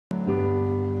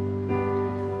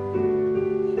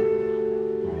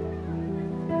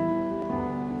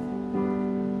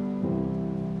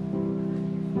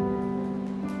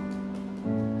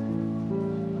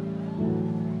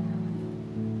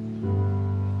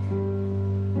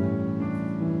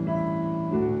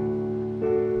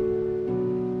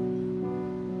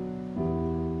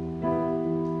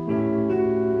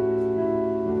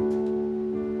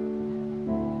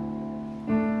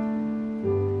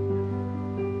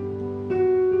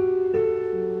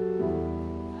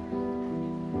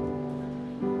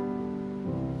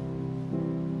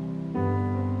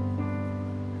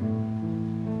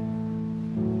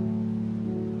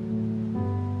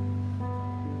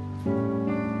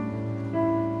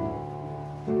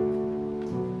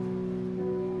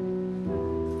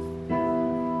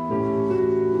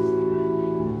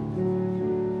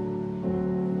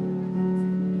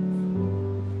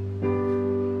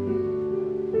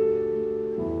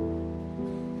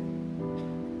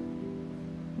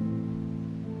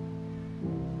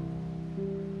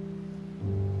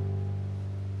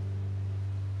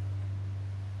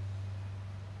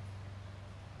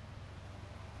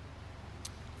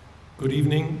Good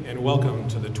evening and welcome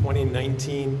to the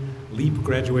 2019 LEAP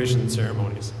graduation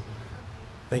ceremonies.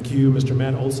 Thank you, Mr.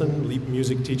 Matt Olson, LEAP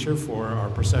music teacher, for our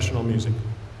processional music.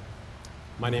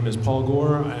 My name is Paul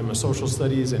Gore. I am a social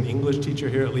studies and English teacher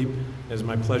here at LEAP. It is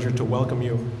my pleasure to welcome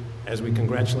you as we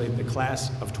congratulate the class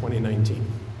of 2019.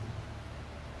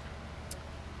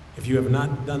 If you have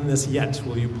not done this yet,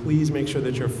 will you please make sure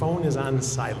that your phone is on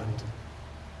silent?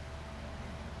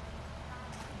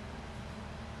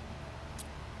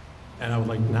 And I would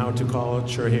like now to call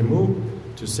Chur Mu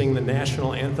to sing the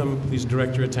national anthem. Please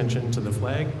direct your attention to the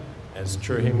flag as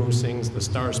Chur Mu sings the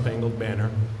Star-Spangled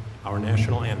Banner, our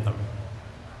national anthem.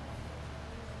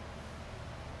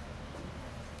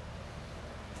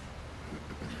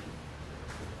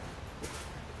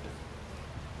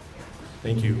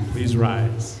 Thank you. Please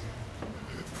rise.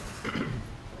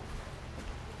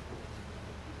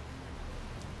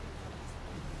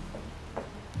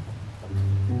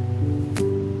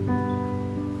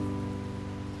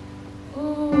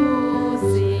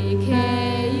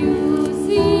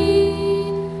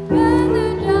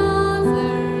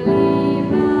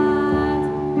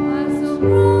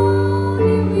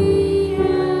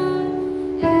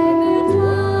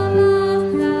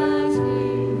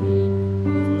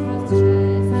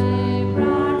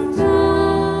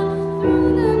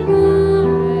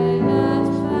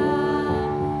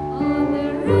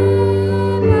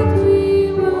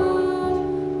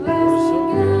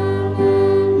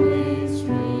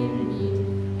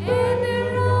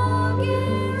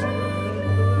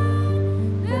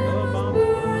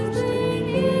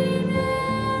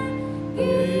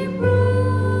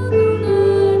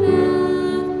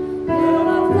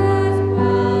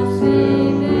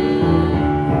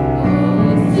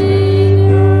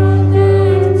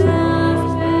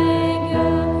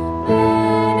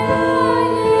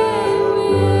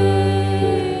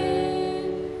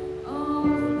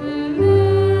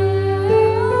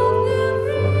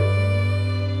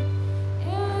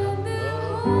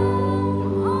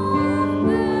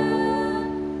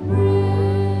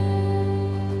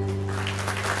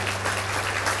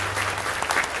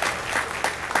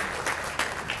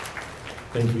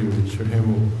 Thank you, Chur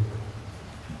Mu.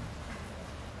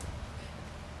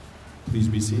 Please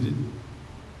be seated.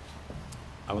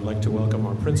 I would like to welcome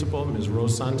our principal, Ms.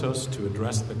 Rose Santos, to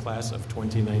address the class of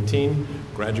 2019.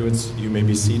 Graduates, you may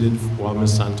be seated while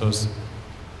Ms. Santos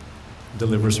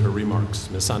delivers her remarks.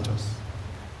 Ms. Santos.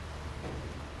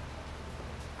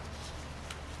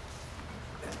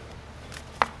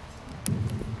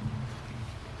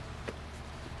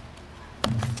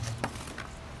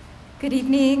 Good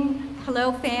evening.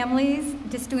 Hello, families,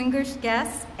 distinguished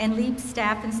guests, and LEAP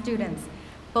staff and students,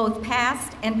 both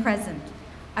past and present.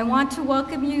 I want to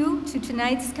welcome you to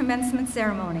tonight's commencement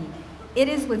ceremony. It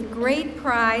is with great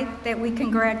pride that we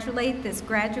congratulate this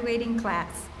graduating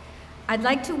class. I'd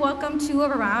like to welcome two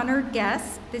of our honored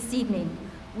guests this evening.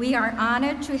 We are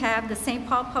honored to have the St.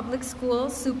 Paul Public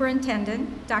Schools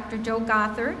Superintendent, Dr. Joe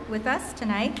Gothard, with us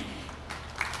tonight,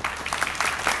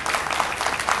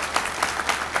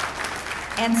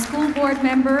 and school board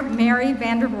member Mary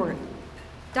Vandervoort.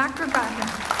 Dr.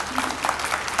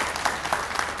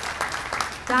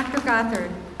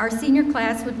 Gothard, our senior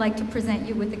class would like to present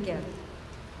you with a gift.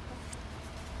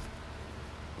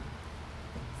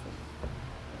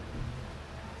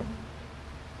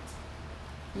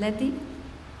 Letty?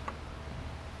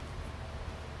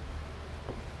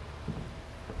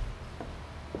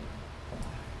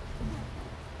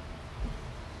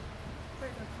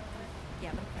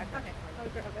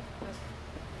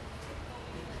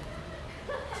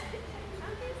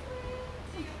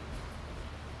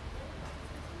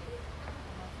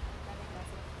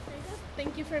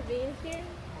 Thank you for being here.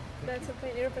 That's a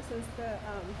point. It represents the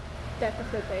death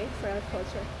of the day for our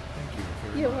culture. Thank you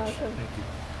very You're much. welcome. Thank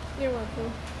you. You're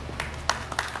welcome.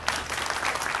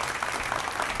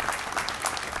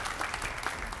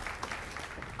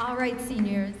 All right,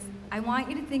 seniors, I want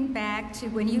you to think back to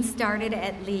when you started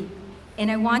at LEAP,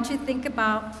 and I want you to think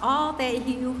about all that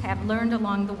you have learned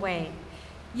along the way.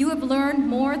 You have learned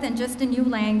more than just a new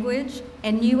language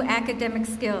and new academic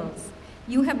skills.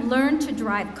 You have learned to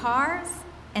drive cars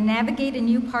and navigate a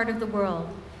new part of the world.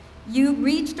 You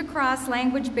reached across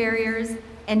language barriers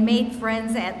and made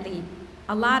friends at LEAP.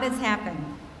 A lot has happened.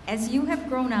 As you have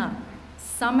grown up,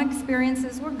 some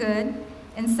experiences were good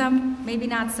and some maybe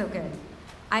not so good.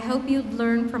 I hope you've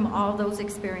learned from all those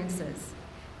experiences.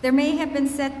 There may have been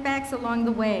setbacks along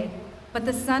the way, but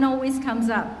the sun always comes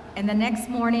up, and the next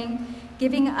morning,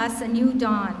 giving us a new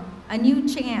dawn, a new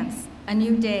chance, a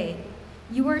new day.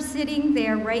 You are sitting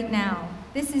there right now.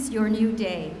 This is your new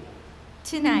day.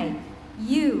 Tonight,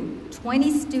 you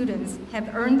 20 students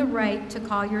have earned the right to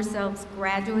call yourselves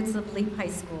graduates of Leap High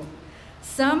School.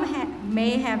 Some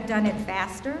may have done it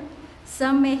faster,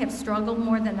 some may have struggled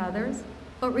more than others,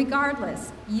 but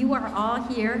regardless, you are all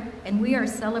here and we are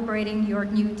celebrating your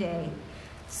new day.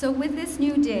 So with this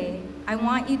new day, I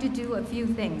want you to do a few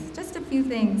things, just a few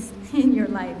things in your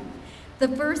life. The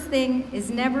first thing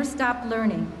is never stop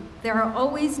learning. There are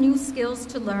always new skills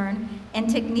to learn and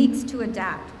techniques to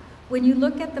adapt. When you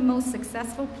look at the most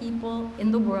successful people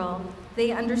in the world,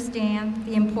 they understand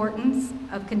the importance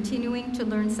of continuing to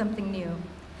learn something new.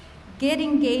 Get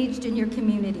engaged in your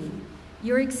community.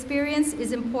 Your experience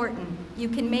is important. You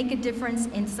can make a difference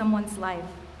in someone's life.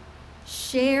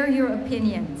 Share your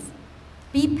opinions.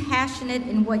 Be passionate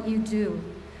in what you do.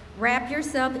 Wrap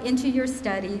yourself into your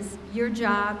studies, your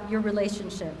job, your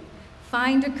relationship.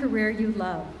 Find a career you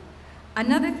love.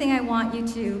 Another thing I want you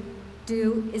to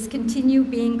do is continue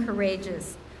being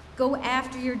courageous. Go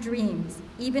after your dreams,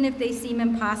 even if they seem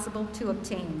impossible to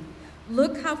obtain.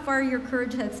 Look how far your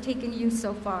courage has taken you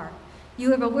so far.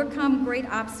 You have overcome great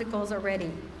obstacles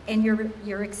already, and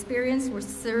your experience will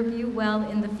serve you well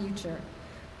in the future.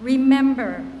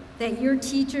 Remember that your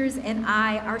teachers and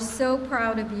I are so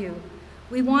proud of you.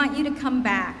 We want you to come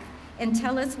back and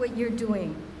tell us what you're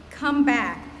doing. Come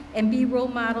back and be role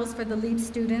models for the LEAP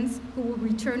students who will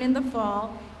return in the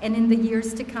fall and in the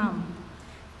years to come.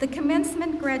 The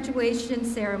commencement graduation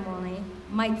ceremony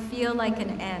might feel like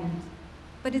an end,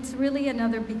 but it's really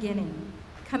another beginning.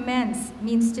 Commence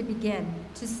means to begin,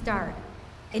 to start,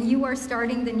 and you are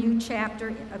starting the new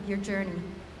chapter of your journey.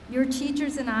 Your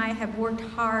teachers and I have worked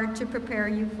hard to prepare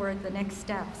you for the next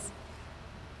steps.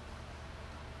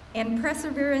 And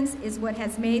perseverance is what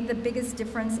has made the biggest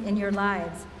difference in your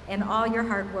lives and all your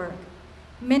hard work.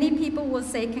 Many people will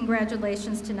say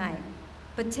congratulations tonight,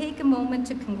 but take a moment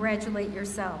to congratulate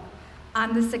yourself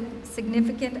on the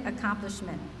significant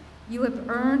accomplishment. You have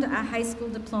earned a high school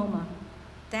diploma.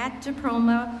 That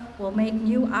diploma will make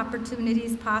new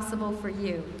opportunities possible for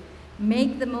you.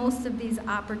 Make the most of these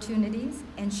opportunities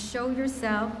and show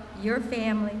yourself, your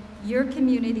family, your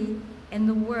community, and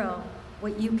the world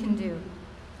what you can do.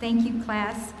 Thank you,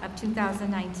 class of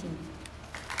 2019.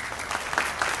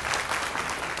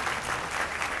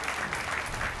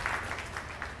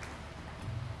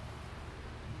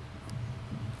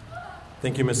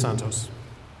 Thank you, Ms. Santos.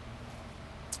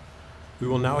 We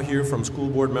will now hear from School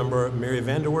Board Member Mary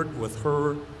Vanderwert with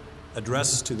her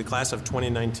address to the class of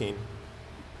 2019.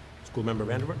 School Member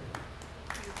Vanderwert.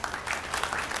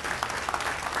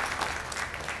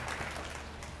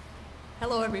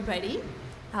 Hello, everybody.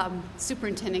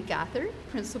 Superintendent Gothard,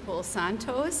 Principal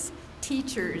Santos,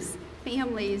 teachers,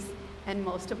 families, and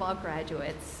most of all,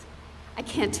 graduates. I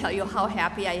can't tell you how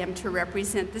happy I am to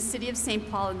represent the City of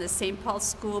St. Paul and the St. Paul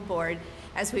School Board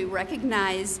as we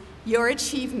recognize your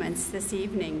achievements this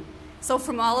evening. So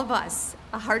from all of us,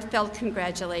 a heartfelt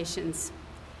congratulations.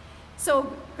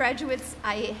 So graduates,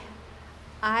 I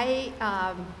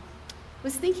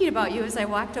was thinking about you as I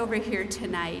walked over here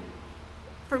tonight.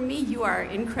 For me, you are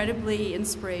incredibly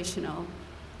inspirational.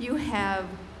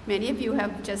 Many of you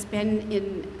have just been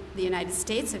in the United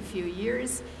States a few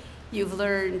years. You've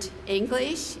learned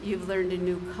English, you've learned a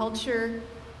new culture,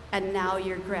 and now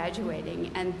you're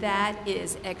graduating, and that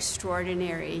is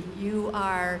extraordinary. You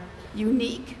are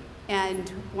unique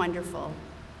and wonderful.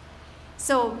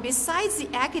 So besides the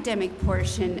academic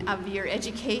portion of your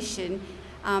education,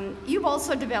 you've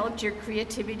also developed your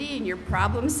creativity and your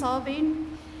problem solving.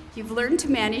 You've learned to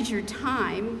manage your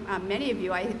time. Many of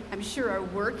you, I'm sure, are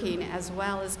working as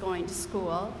well as going to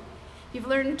school. You've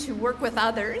learned to work with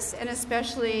others, and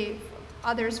especially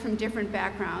others from different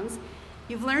backgrounds.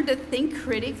 You've learned to think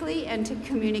critically and to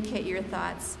communicate your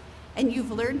thoughts. And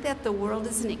you've learned that the world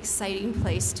is an exciting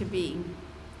place to be.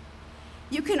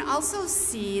 You can also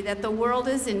see that the world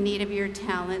is in need of your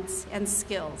talents and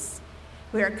skills.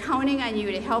 We are counting on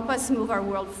you to help us move our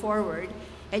world forward,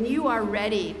 and you are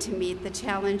ready to meet the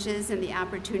challenges and the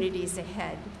opportunities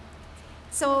ahead.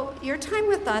 So your time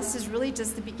with us is really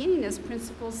just the beginning, as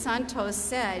Principal Santos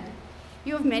said.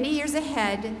 You have many years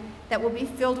ahead that will be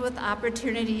filled with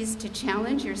opportunities to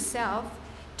challenge yourself,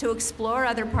 to explore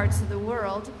other parts of the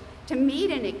world, to meet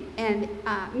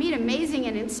meet amazing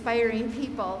and inspiring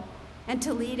people, and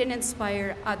to lead and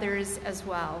inspire others as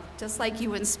well, just like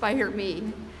you inspire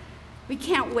me. We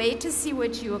can't wait to see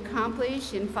what you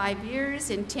accomplish in 5 years,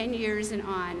 in 10 years, and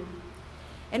on.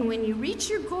 And when you reach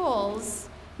your goals,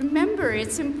 remember,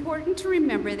 it's important to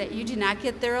remember that you do not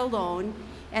get there alone,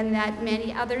 and that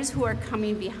many others who are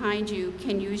coming behind you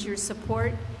can use your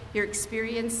support, your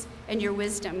experience, and your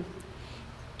wisdom.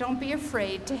 Don't be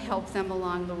afraid to help them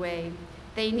along the way.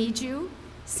 They need you,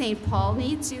 St. Paul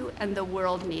needs you, and the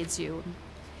world needs you.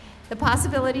 The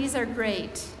possibilities are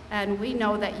great, and we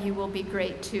know that you will be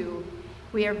great too.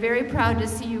 We are very proud to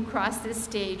see you cross this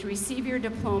stage, receive your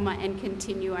diploma, and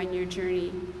continue on your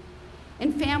journey.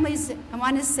 And families, I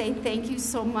want to say thank you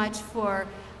so much for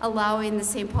allowing the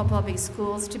St. Paul Public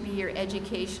Schools to be your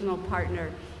educational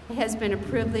partner. It has been a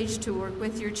privilege to work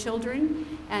with your children,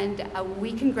 and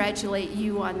we congratulate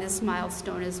you on this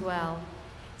milestone as well.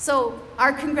 So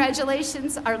our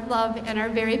congratulations, our love, and our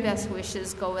very best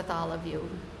wishes go with all of you.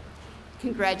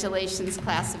 Congratulations,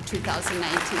 class of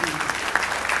 2019.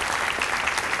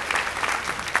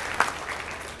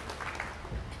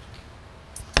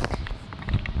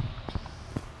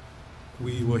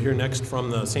 We will hear next from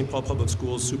the St. Paul Public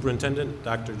Schools Superintendent,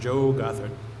 Dr. Joe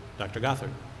Gothard. Dr.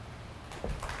 Gothard.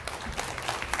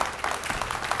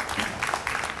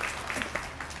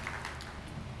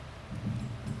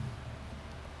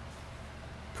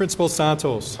 Principal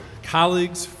Santos,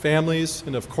 colleagues, families,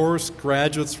 and of course,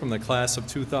 graduates from the class of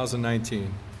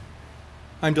 2019.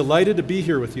 I'm delighted to be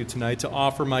here with you tonight to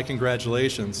offer my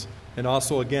congratulations and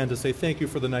also again to say thank you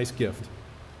for the nice gift.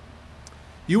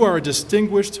 You are a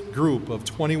distinguished group of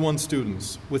 21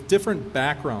 students with different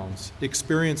backgrounds,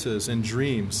 experiences, and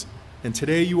dreams, and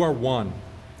today you are one,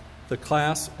 the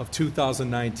class of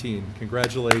 2019.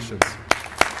 Congratulations.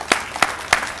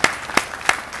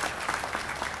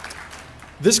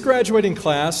 This graduating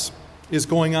class is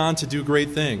going on to do great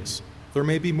things. There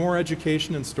may be more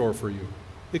education in store for you.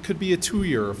 It could be a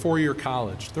 2-year or 4-year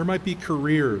college. There might be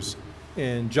careers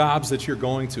and jobs that you're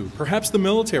going to, perhaps the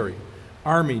military.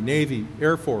 Army, Navy,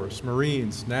 Air Force,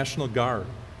 Marines, National Guard.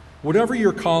 Whatever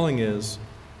your calling is,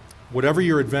 whatever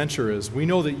your adventure is, we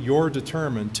know that you're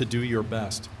determined to do your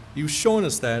best. You've shown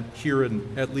us that here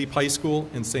at Leap High School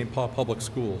and St. Paul Public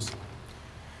Schools.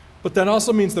 But that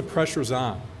also means the pressure's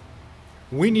on.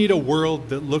 We need a world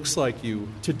that looks like you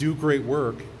to do great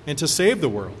work and to save the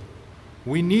world.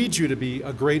 We need you to be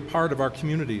a great part of our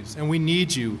communities, and we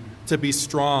need you to be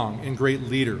strong and great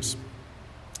leaders.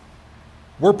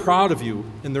 We're proud of you,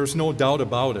 and there's no doubt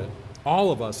about it.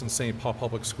 All of us in St. Paul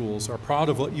Public Schools are proud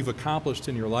of what you've accomplished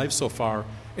in your life so far,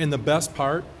 and the best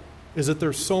part is that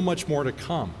there's so much more to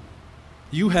come.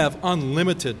 You have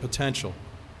unlimited potential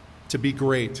to be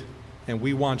great, and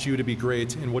we want you to be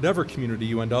great in whatever community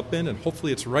you end up in, and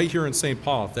hopefully it's right here in St.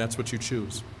 Paul if that's what you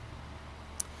choose.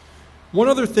 One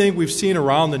other thing we've seen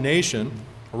around the nation,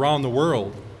 around the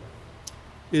world,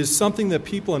 is something that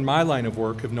people in my line of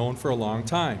work have known for a long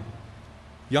time.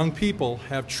 Young people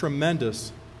have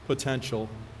tremendous potential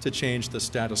to change the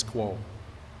status quo.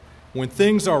 When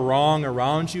things are wrong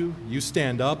around you, you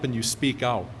stand up and you speak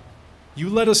out. You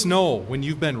let us know when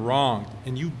you've been wronged,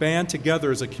 and you band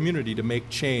together as a community to make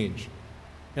change.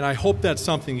 And I hope that's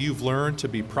something you've learned to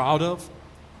be proud of,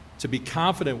 to be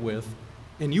confident with,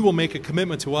 and you will make a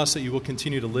commitment to us that you will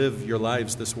continue to live your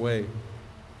lives this way.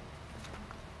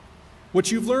 What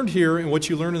you've learned here and what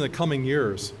you learn in the coming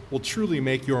years will truly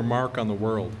make your mark on the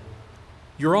world.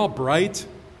 You're all bright,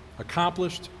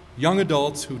 accomplished, young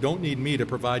adults who don't need me to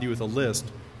provide you with a list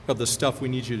of the stuff we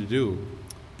need you to do,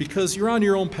 because you're on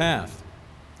your own path,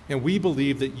 and we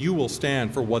believe that you will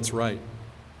stand for what's right.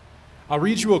 I'll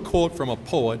read you a quote from a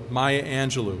poet, Maya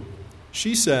Angelou.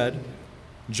 She said,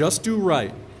 "Just do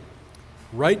right.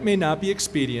 Right may not be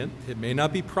expedient, it may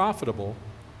not be profitable,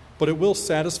 but it will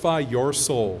satisfy your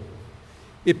soul.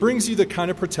 It brings you the kind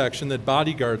of protection that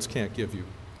bodyguards can't give you.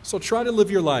 So try to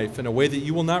live your life in a way that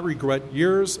you will not regret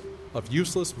years of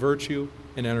useless virtue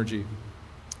and energy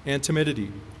and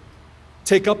timidity.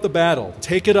 Take up the battle.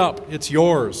 Take it up. It's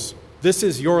yours. This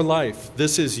is your life.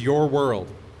 This is your world."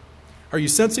 Are you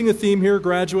sensing a theme here,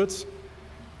 graduates?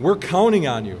 We're counting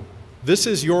on you. This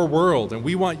is your world, and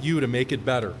we want you to make it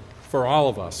better for all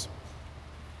of us.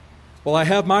 While I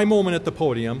have my moment at the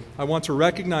podium, I want to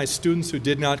recognize students who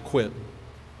did not quit.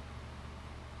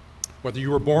 Whether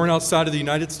you were born outside of the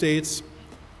United States,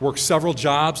 worked several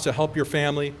jobs to help your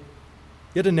family,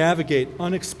 you had to navigate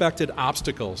unexpected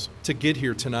obstacles to get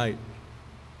here tonight.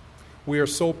 We are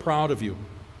so proud of you,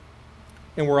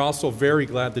 and we're also very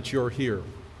glad that you're here.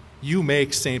 You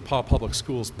make St. Paul Public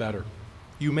Schools better.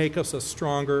 You make us a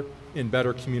stronger and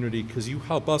better community because you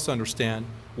help us understand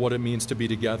what it means to be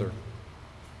together.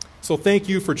 So thank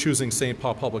you for choosing St.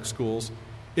 Paul Public Schools.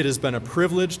 It has been a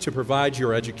privilege to provide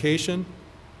your education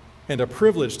and a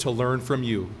privilege to learn from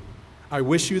you. I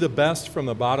wish you the best from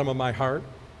the bottom of my heart,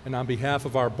 and on behalf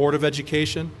of our Board of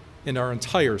Education and our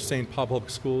entire St. Paul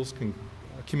Public Schools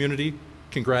community,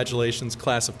 congratulations,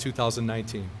 class of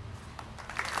 2019.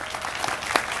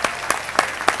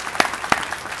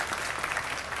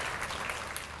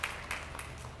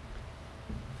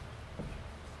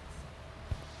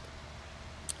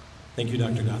 Thank you,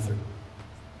 Dr. Gothard.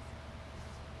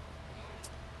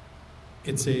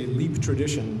 It's a LEAP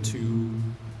tradition to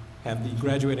have the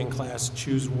graduating class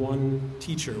choose one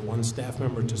teacher, one staff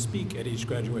member to speak at each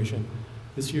graduation.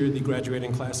 This year, the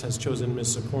graduating class has chosen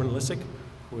Ms. Siporn Lissick,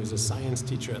 who is a science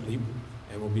teacher at LEAP,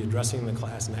 and will be addressing the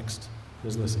class next.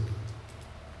 Ms. Lissick.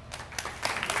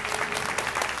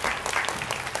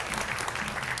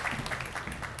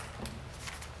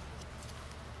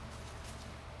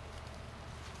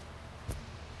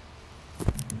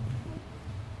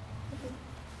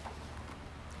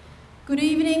 Good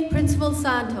evening, Principal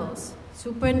Santos,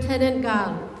 Superintendent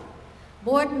Gall,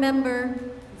 Board Member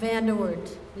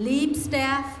Vanderwoort, LEAP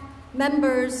staff,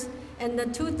 members, and the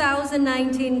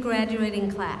 2019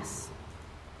 graduating class.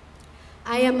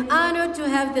 I am honored to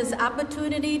have this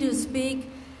opportunity to speak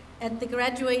at the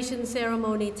graduation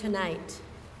ceremony tonight.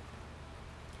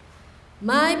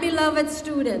 My beloved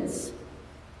students,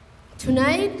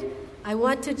 tonight I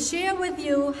want to share with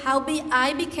you how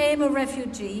I became a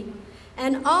refugee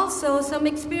and also some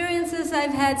experiences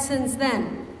I've had since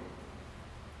then.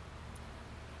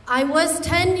 I was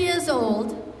 10 years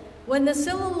old when the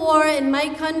Civil War in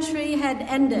my country had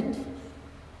ended.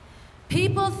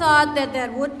 People thought that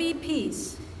there would be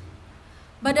peace.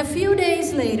 But a few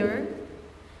days later,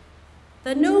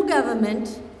 the new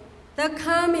government, the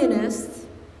communists,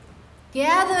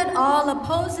 gathered all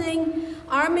opposing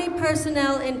army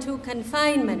personnel into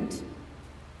confinement.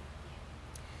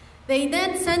 They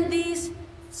then sent these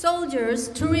soldiers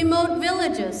to remote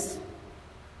villages.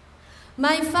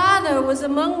 My father was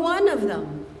among one of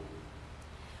them.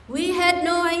 We had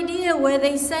no idea where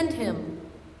they sent him.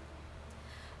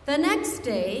 The next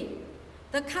day,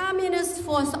 the communists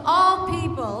forced all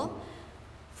people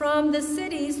from the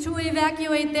cities to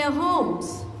evacuate their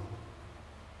homes.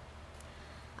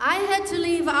 I had to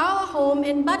leave our home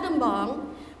in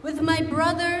Battambang with my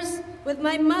brothers, with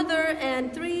my mother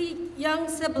and 3 young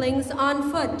siblings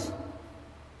on foot.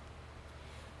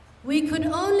 We could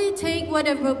only take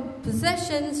whatever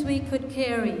possessions we could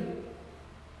carry.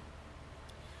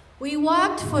 We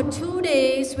walked for 2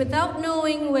 days without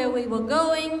knowing where we were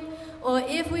going or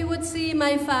if we would see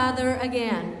my father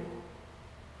again.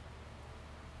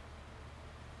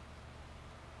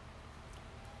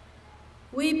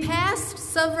 We passed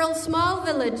several small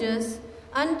villages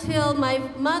until my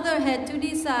mother had to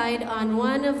decide on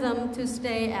one of them to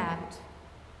stay at.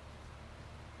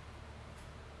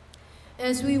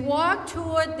 As we walked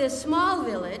toward this small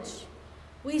village,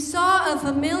 we saw a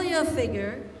familiar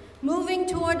figure moving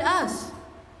toward us.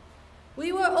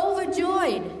 We were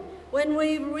overjoyed when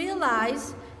we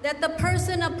realized that the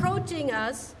person approaching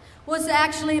us was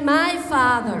actually my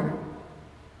father.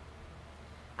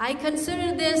 I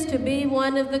consider this to be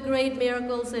one of the great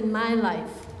miracles in my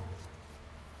life.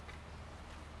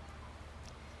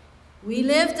 We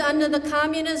lived under the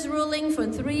communist ruling for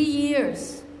 3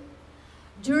 years.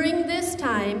 During this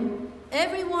time,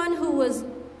 everyone who was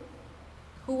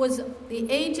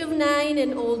the age of 9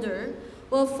 and older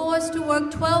were forced to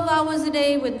work 12 hours a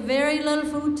day with very little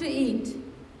food to eat.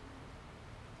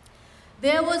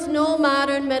 There was no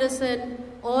modern medicine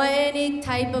or any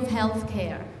type of health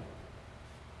care.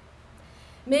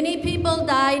 Many people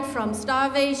died from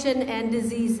starvation and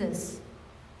diseases.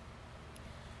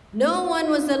 No one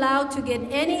was allowed to get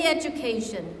any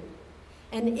education,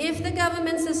 and if the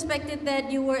government suspected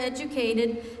that you were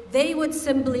educated, they would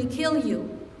simply kill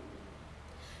you.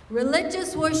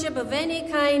 Religious worship of any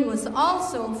kind was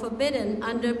also forbidden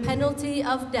under penalty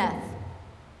of death.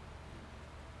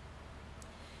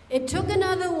 It took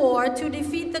another war to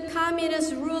defeat the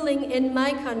communist ruling in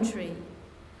my country.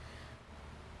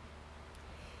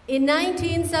 In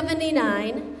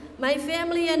 1979, my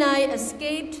family and I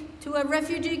escaped to a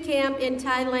refugee camp in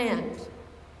Thailand.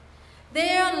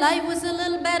 There, life was a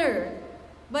little better,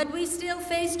 but we still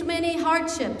faced many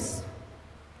hardships.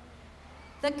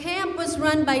 The camp was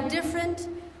run by different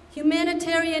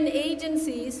humanitarian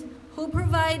agencies who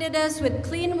provided us with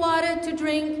clean water to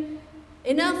drink,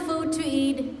 enough food to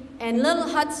eat, and little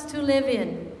huts to live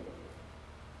in.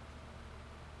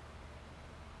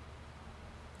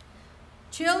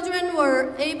 Children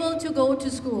were able to go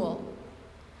to school.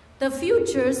 The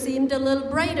future seemed a little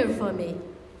brighter for me.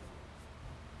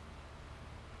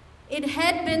 It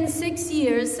had been 6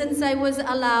 years since I was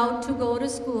allowed to go to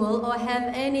school or have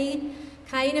any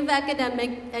kind of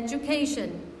academic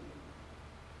education.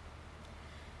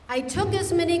 I took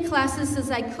as many classes as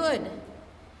I could.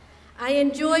 I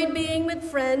enjoyed being with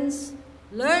friends,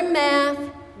 learned math,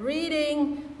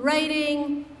 reading,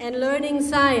 writing, and learning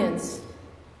science.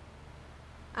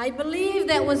 I believe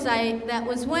that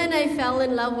was when I fell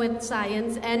in love with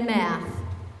science and math.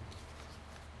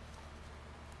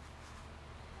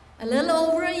 A little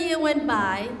over a year went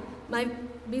by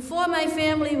before my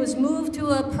family was moved to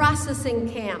a processing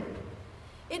camp.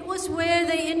 It was where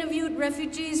they interviewed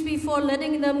refugees before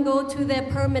letting them go to their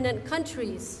permanent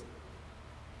countries.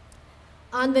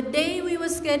 On the day we were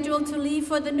scheduled to leave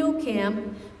for the new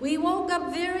camp, we woke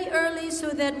up very early so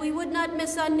that we would not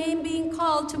miss our name being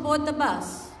called to board the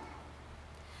bus.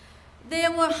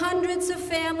 There were hundreds of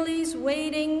families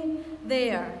waiting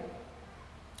there,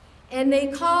 and they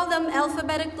called them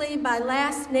alphabetically by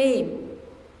last name.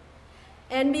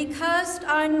 And because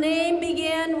our name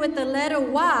began with the letter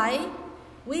Y,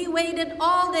 we waited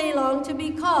all day long to be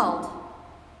called.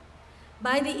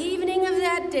 By the evening of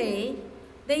that day,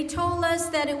 they told us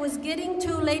that it was getting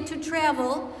too late to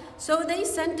travel, so they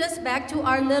sent us back to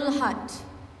our little hut.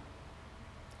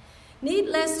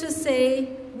 Needless to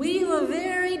say, we were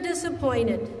very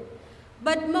disappointed,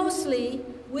 but mostly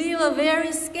we were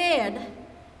very scared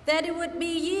that it would be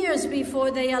years before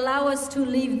they allow us to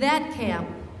leave that camp.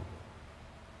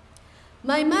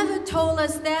 My mother told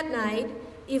us that night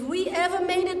if we ever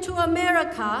made it to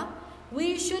America,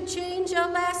 we should change our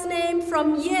last name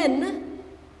from Yin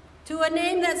to a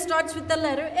name that starts with the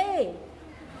letter A.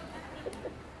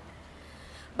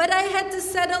 But I had to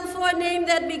settle for a name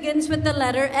that begins with the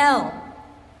letter L.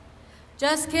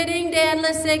 Just kidding, Dan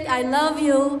Lissick, I love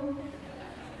you.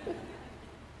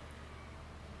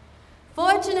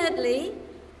 Fortunately,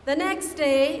 the next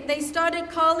day, they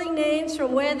started calling names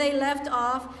from where they left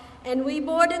off, and we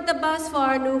boarded the bus for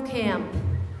our new camp.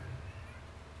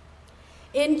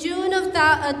 In June of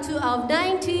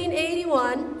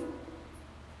 1981,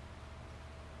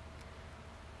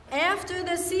 after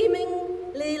the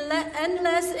seemingly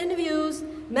endless interviews,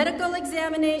 medical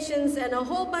examinations, and a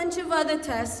whole bunch of other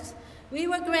tests, we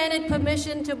were granted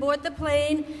permission to board the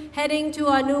plane heading to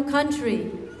our new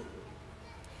country.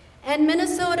 And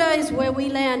Minnesota is where we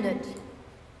landed.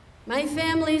 My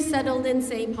family settled in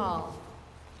St. Paul.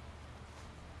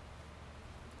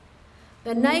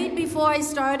 The night before I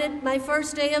started my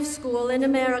first day of school in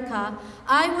America,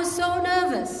 I was so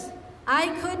nervous. I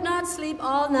could not sleep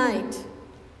all night.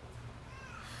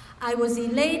 I was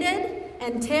elated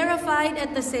and terrified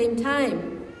at the same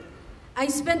time. I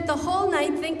spent the whole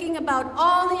night thinking about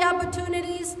all the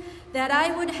opportunities that I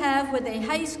would have with a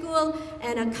high school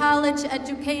and a college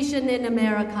education in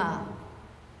America.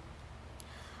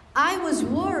 I was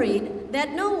worried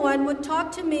that no one would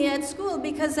talk to me at school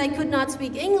because I could not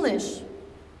speak English.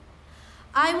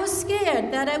 I was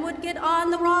scared that I would get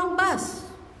on the wrong bus.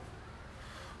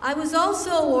 I was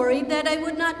also worried that I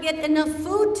would not get enough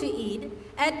food to eat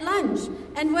at lunch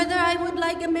and whether I would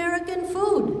like American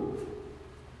food.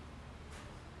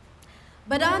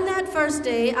 But on that first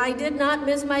day, I did not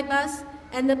miss my bus,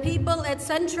 and the people at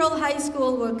Central High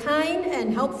School were kind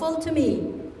and helpful to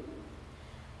me.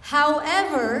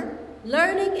 However,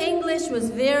 learning English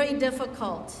was very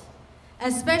difficult,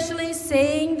 especially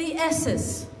saying the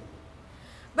S's.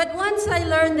 But once I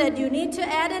learned that you need to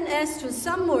add an S to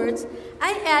some words,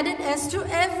 I added S to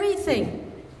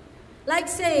everything. Like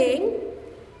saying,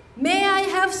 "May I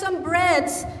have some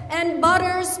breads and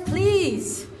butters,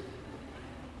 please?"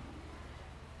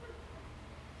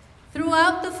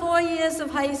 Throughout the 4 years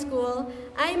of high school,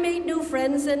 I made new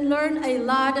friends and learned a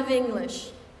lot of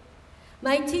English.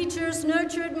 My teachers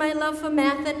nurtured my love for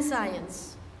math and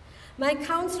science. My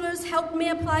counselors helped me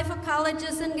apply for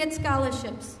colleges and get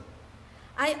scholarships.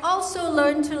 I also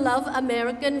learned to love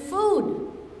American food,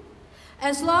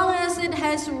 as long as it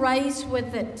has rice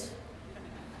with it.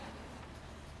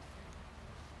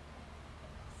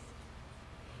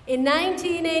 In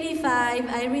 1985,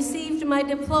 I received my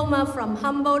diploma from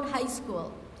Humboldt High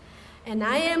School, and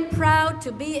I am proud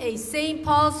to be a St.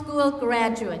 Paul School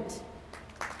graduate.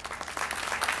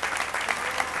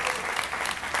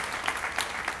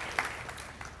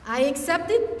 I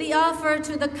accepted the offer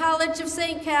to the College of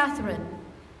St. Catherine.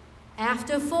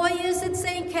 After 4 years at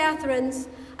St. Catherine's,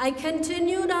 I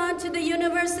continued on to the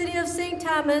University of St.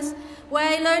 Thomas, where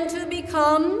I learned to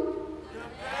become...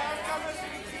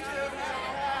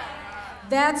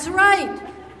 That's right,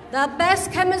 the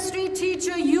best chemistry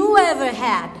teacher you ever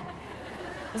had,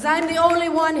 because I'm the only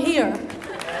one here.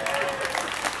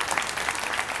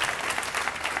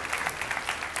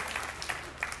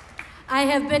 I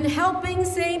have been helping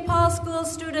St. Paul School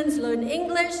students learn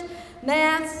English,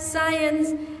 math,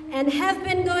 science, and have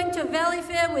been going to Valley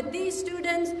Fair with these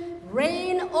students,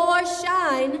 rain or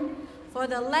shine, for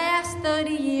the last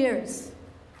 30 years.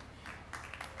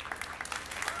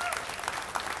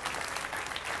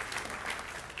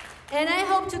 And I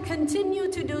hope to continue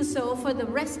to do so for the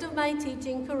rest of my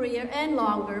teaching career and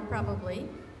longer, probably.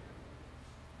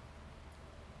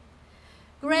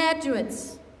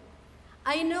 Graduates,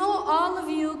 I know all of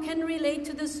you can relate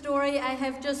to the story I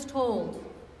have just told.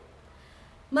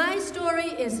 My story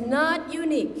is not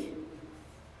unique.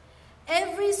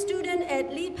 Every student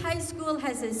at Leap High School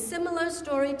has a similar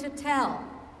story to tell.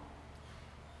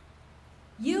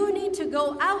 You need to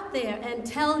go out there and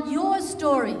tell your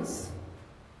stories.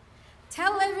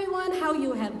 Tell everyone how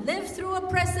you have lived through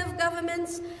oppressive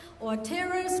governments or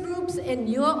terrorist groups in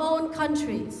your own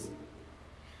countries.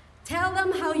 Tell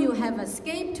them how you have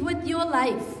escaped with your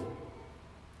life.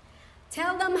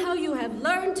 Tell them how you have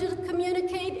learned to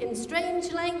communicate in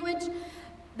strange language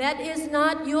that is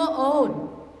not your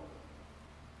own.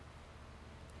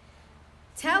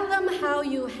 Tell them how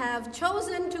you have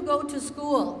chosen to go to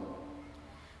school.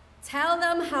 Tell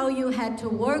them how you had to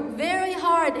work very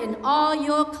hard in all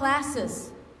your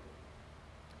classes.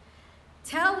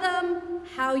 Tell them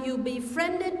how you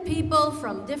befriended people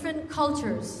from different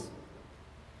cultures.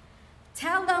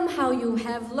 Tell them how you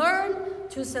have learned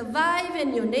to survive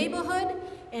in your neighborhood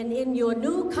and in your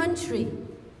new country.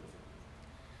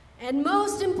 And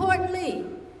most importantly,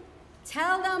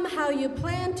 tell them how you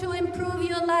plan to improve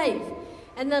your life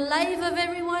and the life of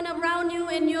everyone around you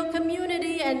in your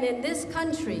community and in this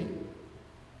country.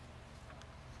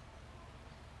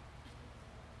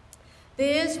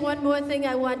 There's one more thing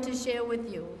I want to share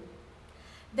with you,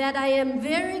 that I am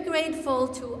very grateful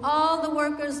to all the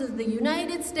workers of the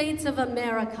United States of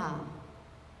America.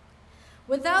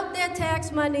 Without their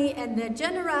tax money and their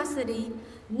generosity,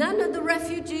 none of the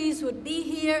refugees would be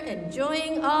here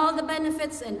enjoying all the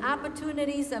benefits and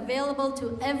opportunities available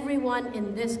to everyone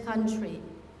in this country.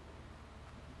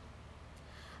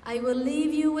 I will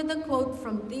leave you with a quote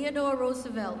from Theodore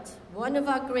Roosevelt, one of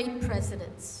our great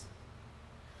presidents.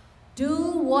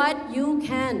 Do what you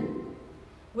can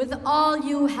with all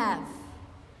you have,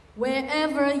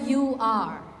 wherever you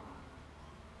are.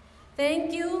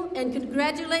 Thank you and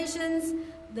congratulations,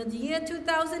 the year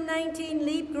 2019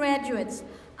 LEAP graduates.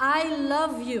 I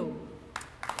love you.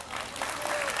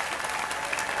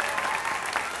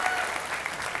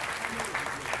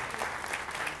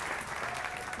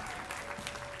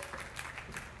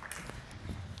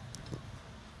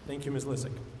 Thank you, Ms.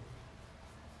 Lissick.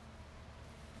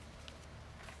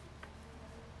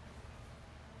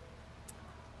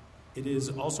 It is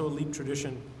also a LEAP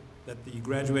tradition that the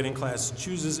graduating class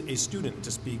chooses a student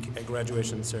to speak at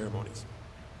graduation ceremonies.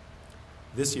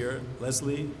 This year,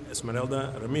 Leslie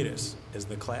Esmeralda Ramirez is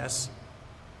the class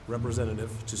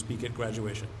representative to speak at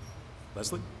graduation.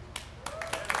 Leslie?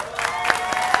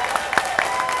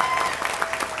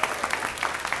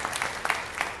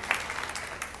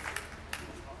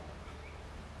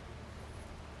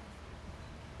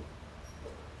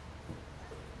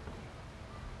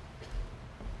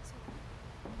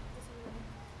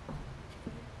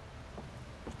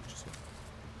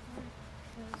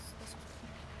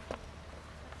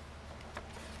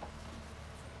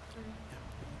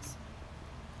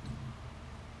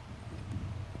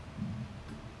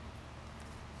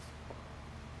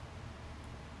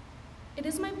 It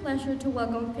is my pleasure to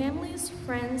welcome families,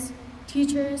 friends,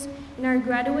 teachers, and our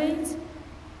graduates,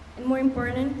 and more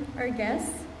important, our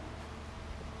guests,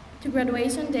 to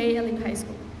graduation day at Leap High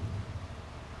School.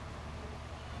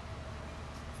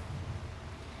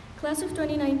 Class of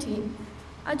 2019,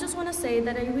 I just want to say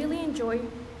that I really enjoy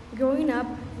growing up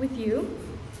with you.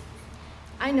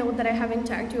 I know that I haven't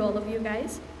talked to all of you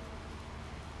guys,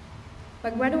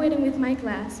 but graduating with my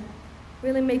class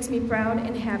really makes me proud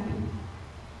and happy.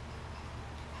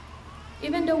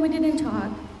 Even though we didn't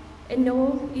talk and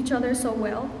know each other so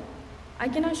well, I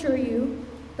can assure you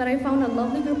that I found a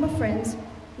lovely group of friends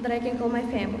that I can call my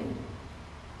family.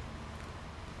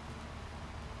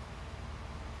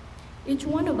 Each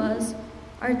one of us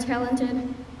are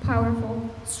talented, powerful,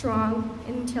 strong,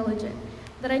 and intelligent,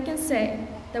 that I can say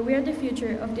that we are the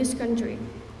future of this country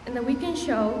and that we can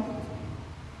show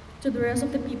to the rest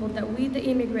of the people that we, the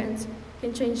immigrants,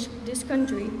 can change this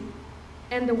country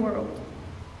and the world.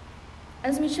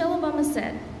 As Michelle Obama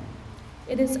said,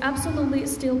 it is absolutely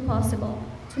still possible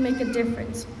to make a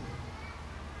difference.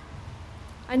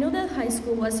 I know that high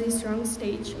school was a strong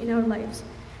stage in our lives,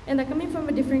 and that coming from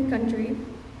a different country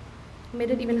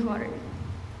made it even harder.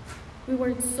 We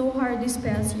worked so hard these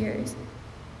past years.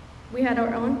 We had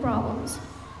our own problems,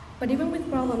 but even with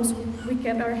problems, we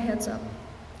kept our heads up,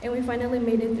 and we finally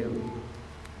made it through.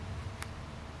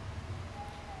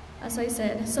 As I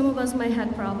said, some of us might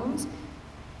have problems,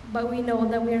 but we know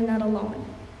that we are not alone.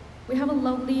 We have a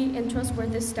lovely and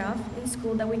trustworthy staff in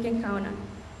school that we can count on.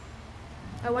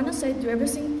 I want to say to every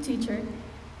single teacher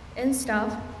and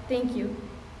staff, thank you.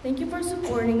 Thank you for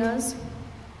supporting us,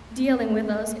 dealing with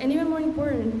us, and even more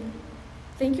important,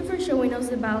 Thank you for showing us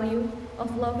the value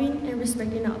of loving and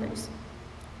respecting others.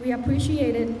 We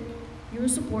appreciated your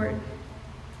support.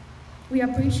 We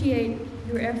appreciate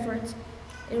your efforts,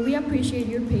 and we appreciate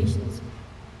your patience.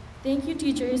 Thank you,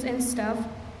 teachers and staff,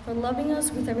 for loving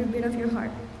us with every bit of your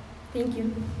heart. Thank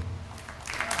you.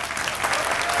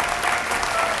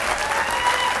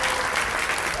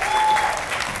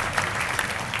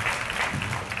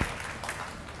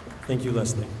 Thank you,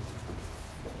 Leslie.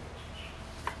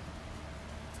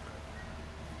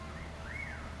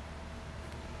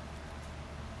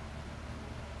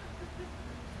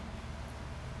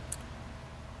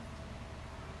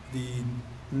 The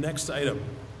next item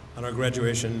on our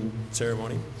graduation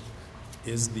ceremony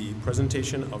is the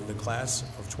presentation of the class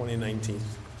of 2019.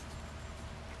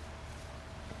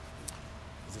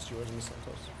 Is this yours, Ms.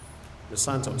 Santos? Ms.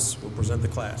 Santos will present the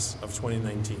class of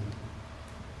 2019.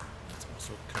 That's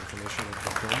also confirmation of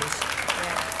diplomas.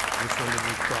 Yeah. Which one did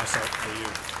we cross out for you?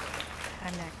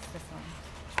 I'm next, this one.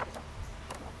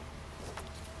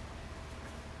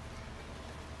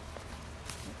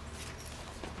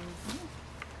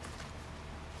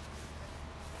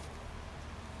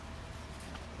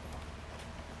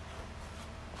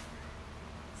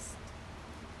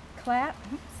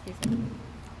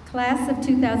 Class of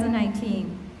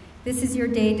 2019, this is your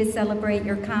day to celebrate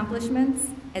your accomplishments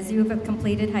as you have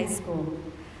completed high school.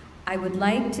 I would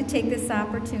like to take this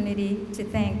opportunity to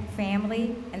thank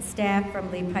family and staff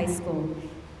from Leap High School.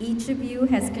 Each of you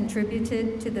has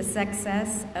contributed to the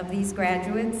success of these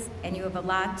graduates, and you have a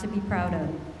lot to be proud of.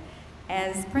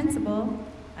 As principal,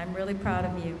 I'm really proud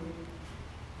of you.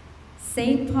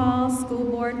 St. Paul School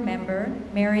Board member,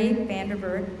 Mary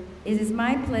Vandervert, it is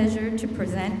my pleasure to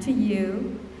present to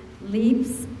you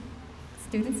Leap's,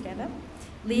 students stand up,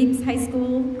 Leap's High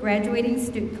School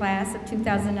graduating class of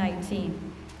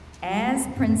 2019. As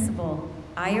principal,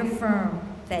 I affirm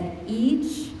that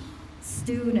each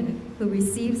student who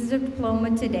receives a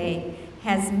diploma today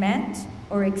has met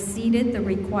or exceeded the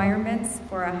requirements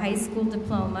for a high school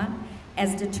diploma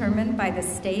as determined by the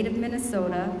State of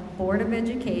Minnesota Board of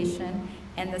Education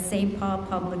and the St. Paul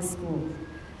Public Schools.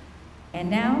 And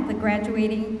now, the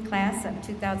graduating class of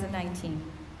 2019.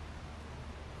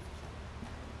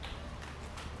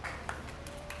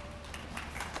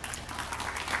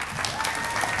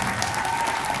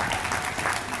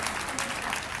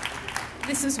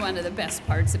 This is one of the best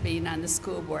parts of being on the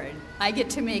school board. I get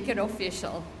to make it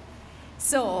official.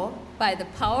 So, by the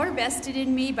power vested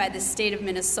in me by the state of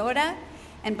Minnesota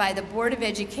and by the Board of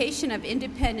Education of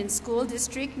Independent School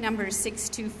District number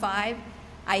 625,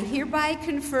 I hereby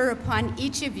confer upon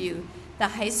each of you the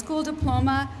high school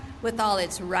diploma with all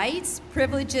its rights,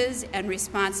 privileges, and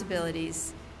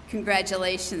responsibilities.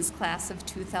 Congratulations, class of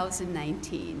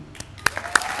 2019.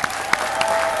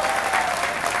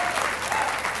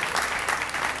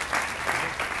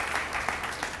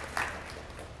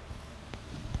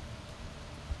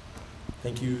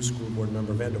 Thank you, School Board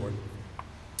Member Vanderwoord.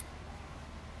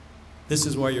 This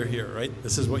is why you're here, right?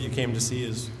 This is what you came to see,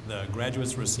 is the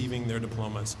graduates receiving their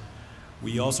diplomas.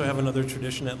 We also have another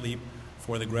tradition at LEAP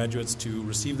for the graduates to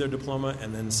receive their diploma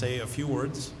and then say a few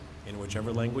words in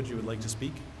whichever language you would like to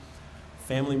speak.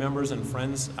 Family members and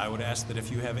friends, I would ask that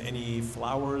if you have any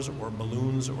flowers or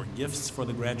balloons or gifts for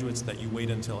the graduates, that you wait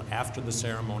until after the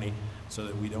ceremony so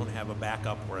that we don't have a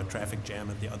backup or a traffic jam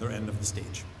at the other end of the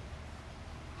stage.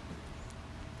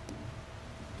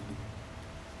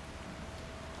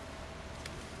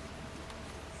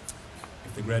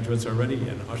 If the graduates are ready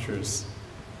and ushers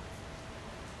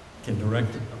can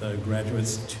direct the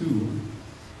graduates to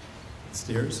the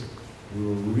stairs, we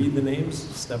will read the names,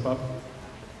 step up,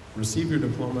 receive your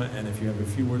diploma, and if you have a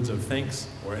few words of thanks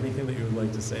or anything that you would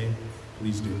like to say,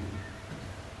 please do.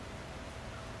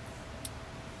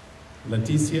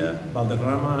 Leticia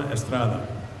Valderrama Estrada.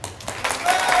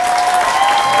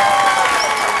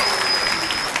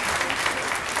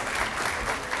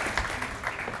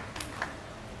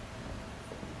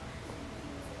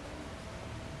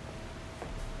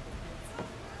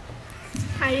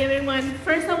 Hi everyone.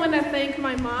 First I want to thank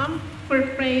my mom for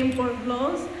playing both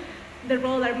roles, the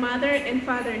role of mother and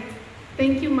father.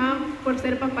 Thank you, Mom, por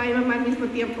ser papá y mamá al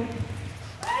mismo tiempo.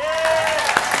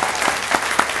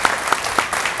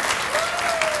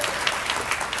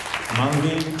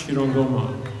 Malvin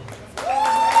Chirongoma.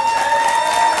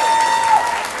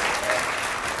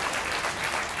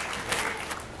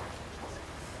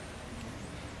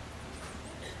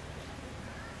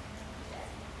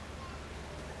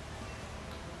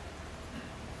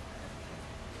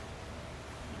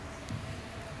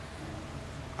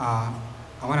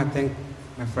 I want to thank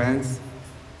my friends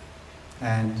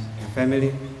and my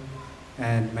family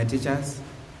and my teachers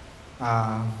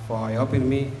for helping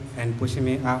me and pushing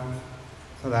me up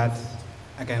so that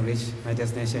I can reach my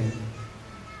destination.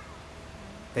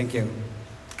 Thank you.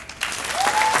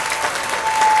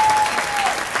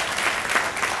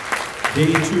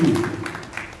 Day 2.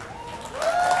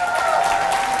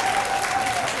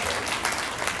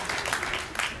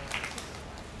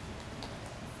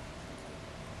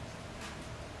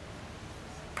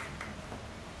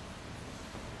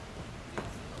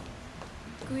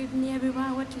 Good evening, everyone.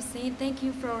 I want to say thank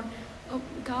you for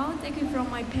God, thank you from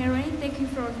my parents, thank you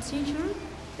from teacher,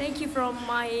 thank you from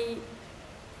my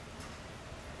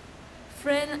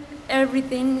friend,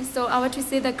 everything. So I want to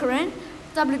say the Quran.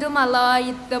 Tabludo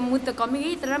malai temuta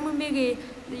kami teramumigi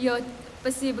yo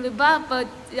possible ba but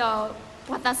yo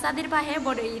patasa dir pa he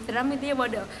bodo teramide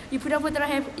bodo. You put up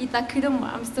have itakudum.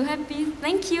 I'm so happy.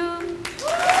 Thank you.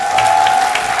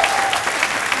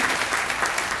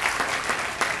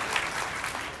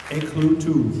 Include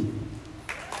 2.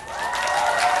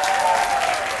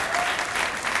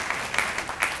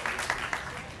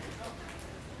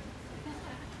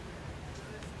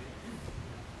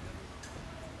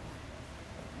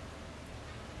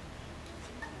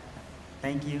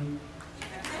 Thank you.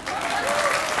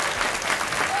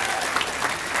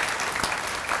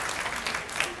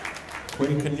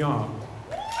 Quay Kanyar.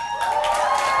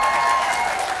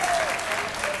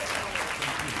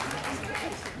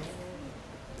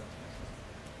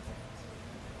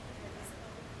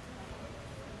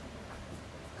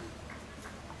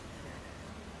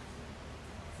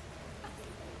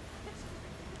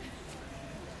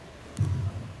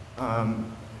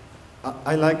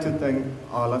 I'd like to thank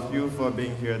all of you for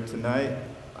being here tonight.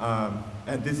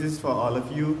 And this is for all of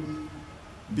you.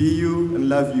 Be you and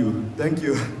love you. Thank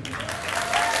you.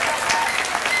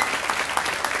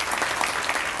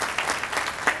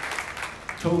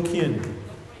 Tolkien.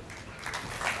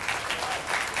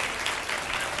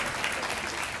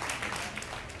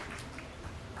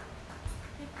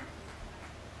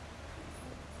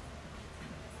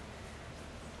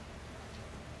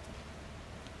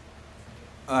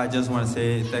 I just want to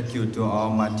say thank you to all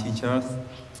my teachers,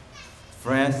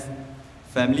 friends,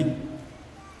 family,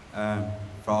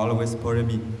 for always supporting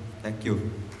me. Thank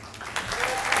you.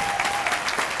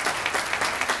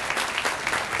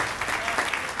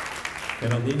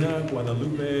 Carolina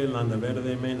Guadalupe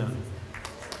Landaverde Mena.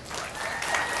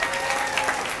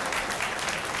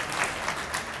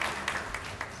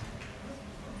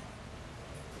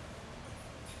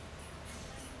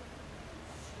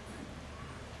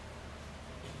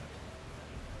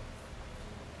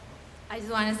 I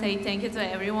just want to say thank you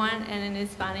to everyone, and in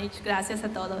Spanish, gracias a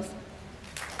todos.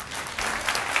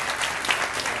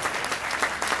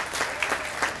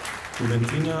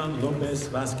 Juventina Lopez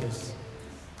Vázquez.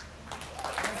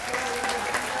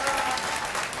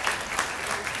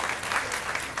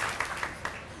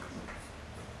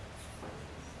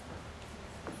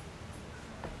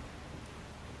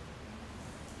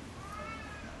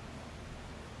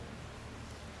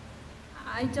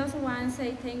 I just want to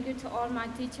say thank you to all my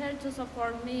teachers to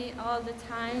support me all the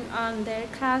time on their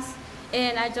class.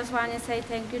 And I just want to say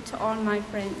thank you to all my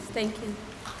friends. Thank you.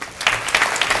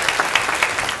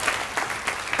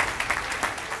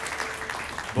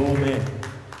 Bome.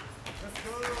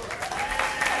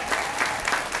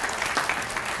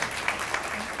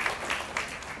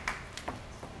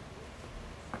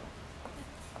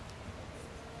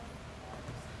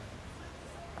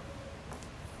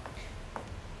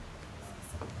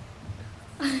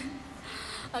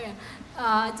 Okay,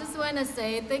 I just want to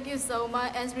say thank you so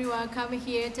much everyone coming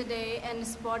here today and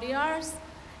supporting us,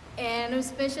 and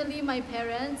especially my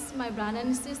parents, my brother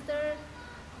and sister,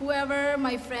 whoever,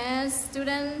 my friends,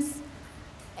 students,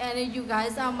 and you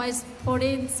guys are my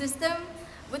supporting system.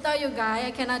 Without you guys,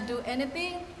 I cannot do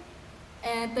anything.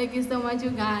 And thank you so much,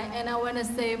 you guys. And I want to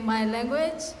say my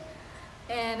language,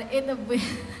 and it's a bit.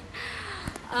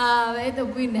 Itu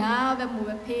bina về mùa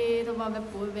về phi tôi vào về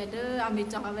buổi về đó anh bị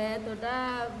chọn về tôi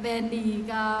đã về đi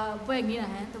cả với nghĩ là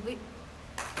tôi biết.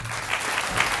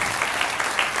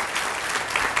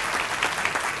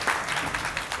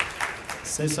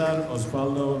 César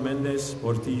Osvaldo Méndez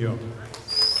Portillo.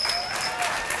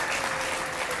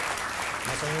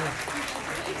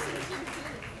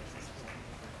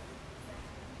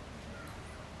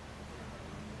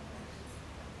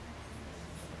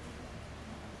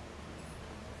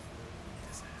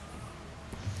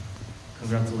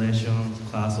 Congratulations,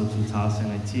 class of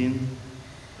 2019,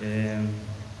 and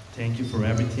thank you for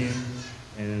everything.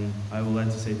 And I would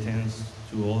like to say thanks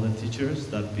to all the teachers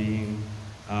that being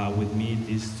with me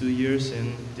these 2 years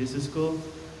in this school.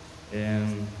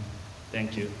 And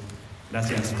thank you.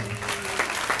 Gracias.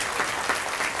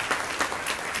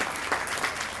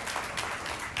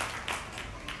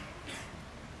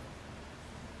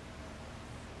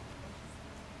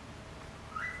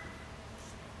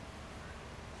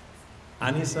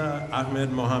 Anisa Ahmed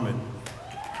Mohammed.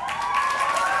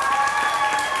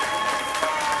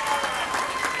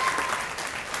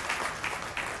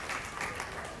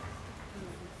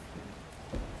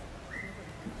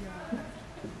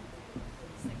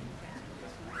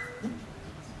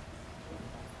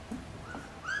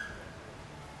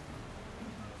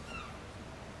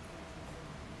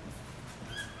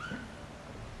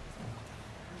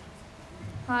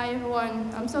 Hi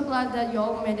everyone, I'm so glad that you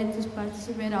all made it to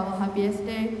participate our happiest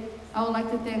day. I would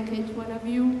like to thank each one of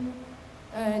you,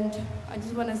 and I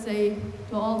just want to say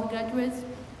to all the graduates,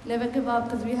 never give up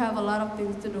because we have a lot of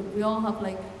things to do. We all have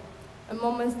like a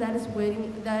moment that is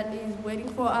waiting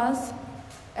for us,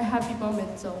 a happy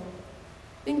moment. So,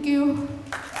 thank you.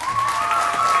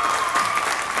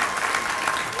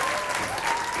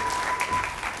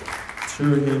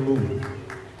 Chur Moon.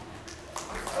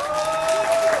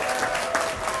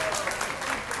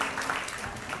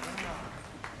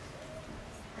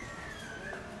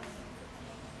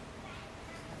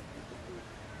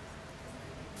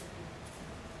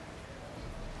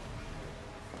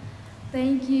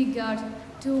 Thank you, God,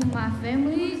 to my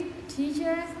family,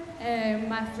 teachers, and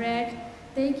my friends.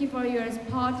 Thank you for your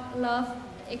support, love,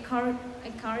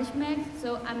 encouragement.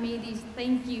 So I made this.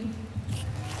 Thank you.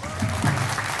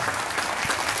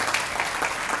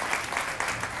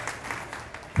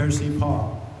 Percy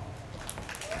Paul.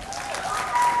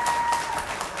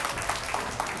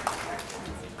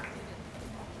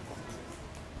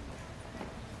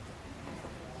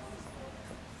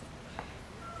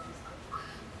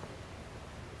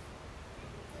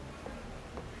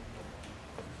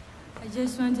 I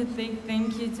just want to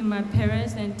thank you to my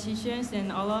parents and teachers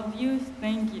and all of you.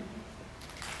 Thank you.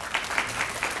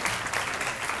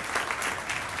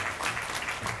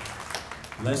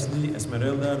 Leslie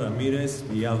Esmeralda Ramirez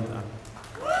Villalta.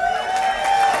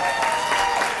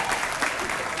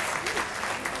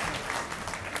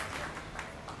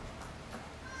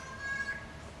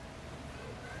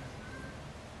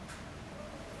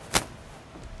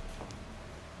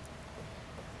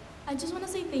 I just want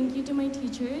to say thank you to my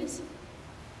teachers,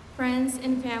 friends,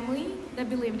 and family that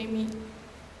believed in me.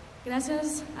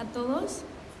 Gracias a todos.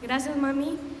 Gracias,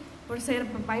 mami, por ser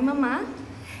papá y mamá.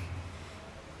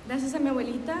 Gracias a mi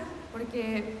abuelita,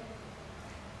 porque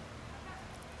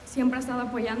siempre ha estado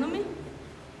apoyándome.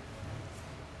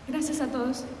 Gracias a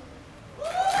todos.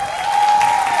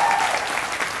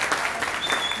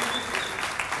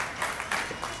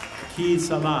 Keith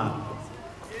Salah.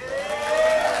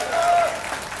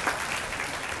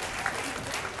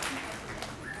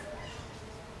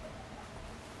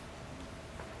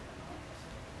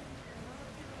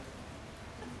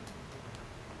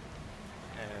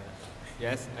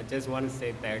 Yes, I just want to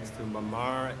say thanks to my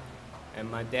mom and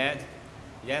my dad.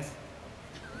 Yes,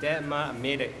 Dad, Ma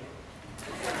made it.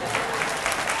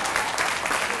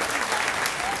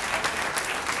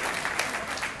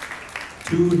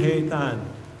 Tu Hei Tan.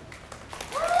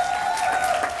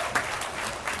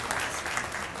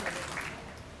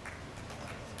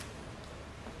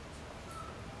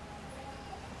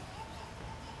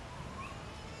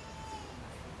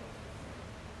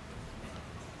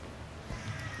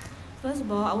 First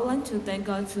of all, I would like to thank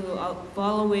God for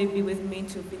always be with me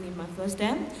to finish my first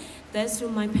term. Thanks to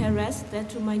my parents,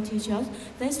 thanks to my teachers,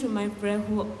 thanks to my friends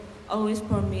who always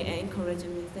support me and encourage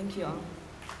me. Thank you all.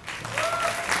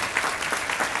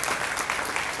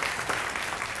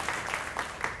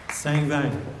 Sang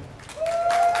Vang.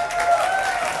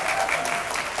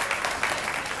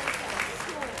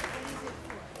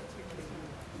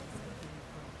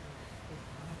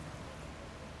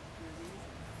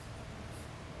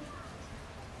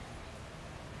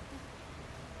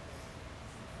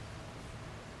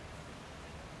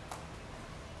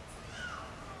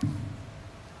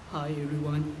 Hi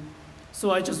everyone.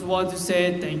 So I just want to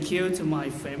say thank you to my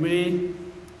family,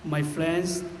 my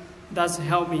friends that's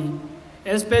helped me.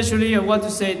 Especially I want to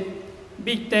say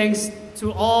big thanks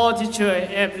to all teachers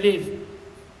at LIV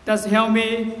that's helped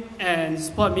me and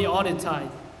support me all the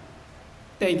time.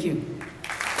 Thank you.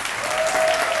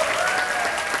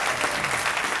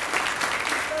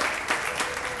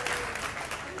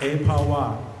 Hey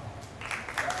Pawa.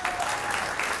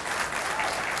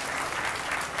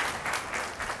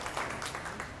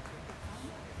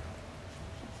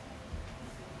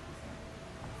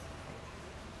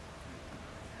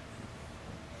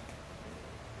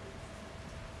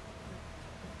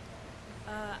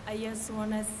 I just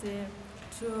want to say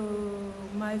to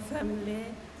my family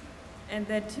and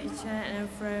the teacher and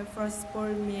friend for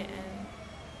supporting me and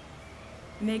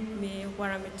make me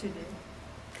what I'm today.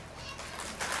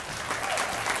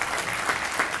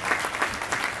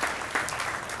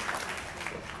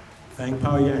 Fang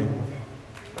Pao Yang.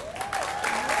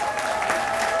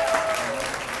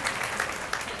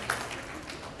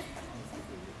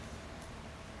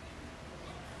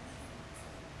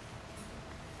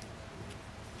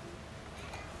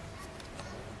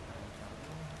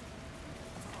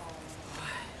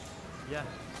 Yeah.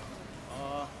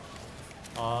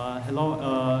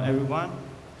 Hello, everyone.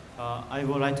 I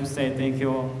would like to say thank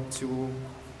you to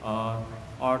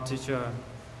our teacher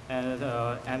and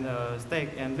Stake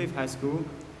and Leaf High School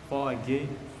for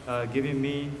giving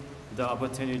me the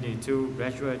opportunity to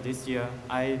graduate this year.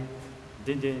 I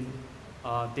didn't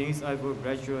think I would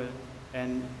graduate,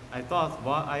 and I thought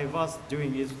what I was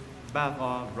doing is bad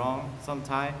or wrong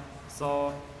sometimes.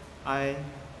 So I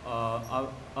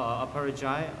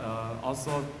apologize.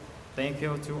 Also, thank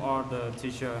you to all the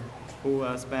teachers who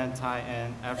spent time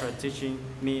and effort teaching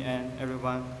me and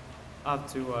everyone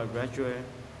up to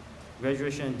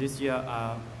graduation this year.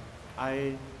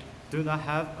 I do not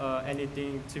have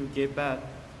anything to give back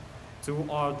to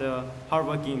all the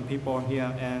hardworking people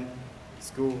here in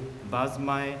school, but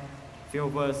my few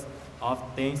words of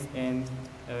thanks and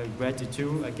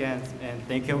gratitude again, and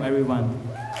thank you everyone.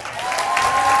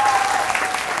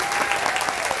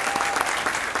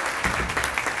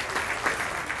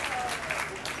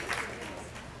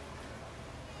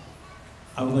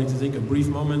 I would like to take a brief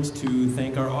moment to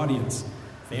thank our audience,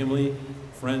 family,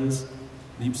 friends,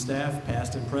 LEAP staff,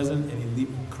 past and present, any LEAP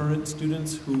current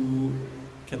students who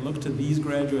can look to these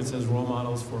graduates as role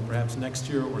models for perhaps next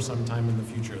year or sometime in the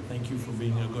future. Thank you for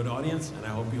being a good audience, and I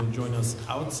hope you'll join us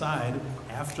outside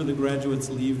after the graduates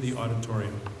leave the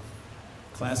auditorium.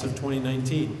 Class of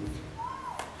 2019,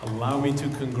 allow me to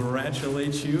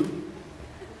congratulate you,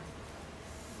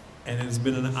 and it has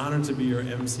been an honor to be your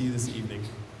MC this evening.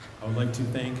 I would like to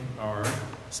thank our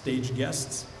stage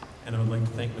guests, and I would like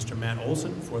to thank Mr. Matt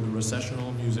Olson for the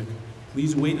recessional music.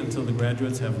 Please wait until the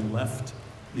graduates have left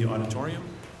the auditorium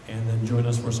and then join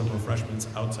us for some refreshments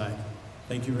outside.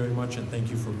 Thank you very much, and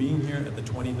thank you for being here at the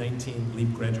 2019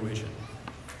 LEAP graduation.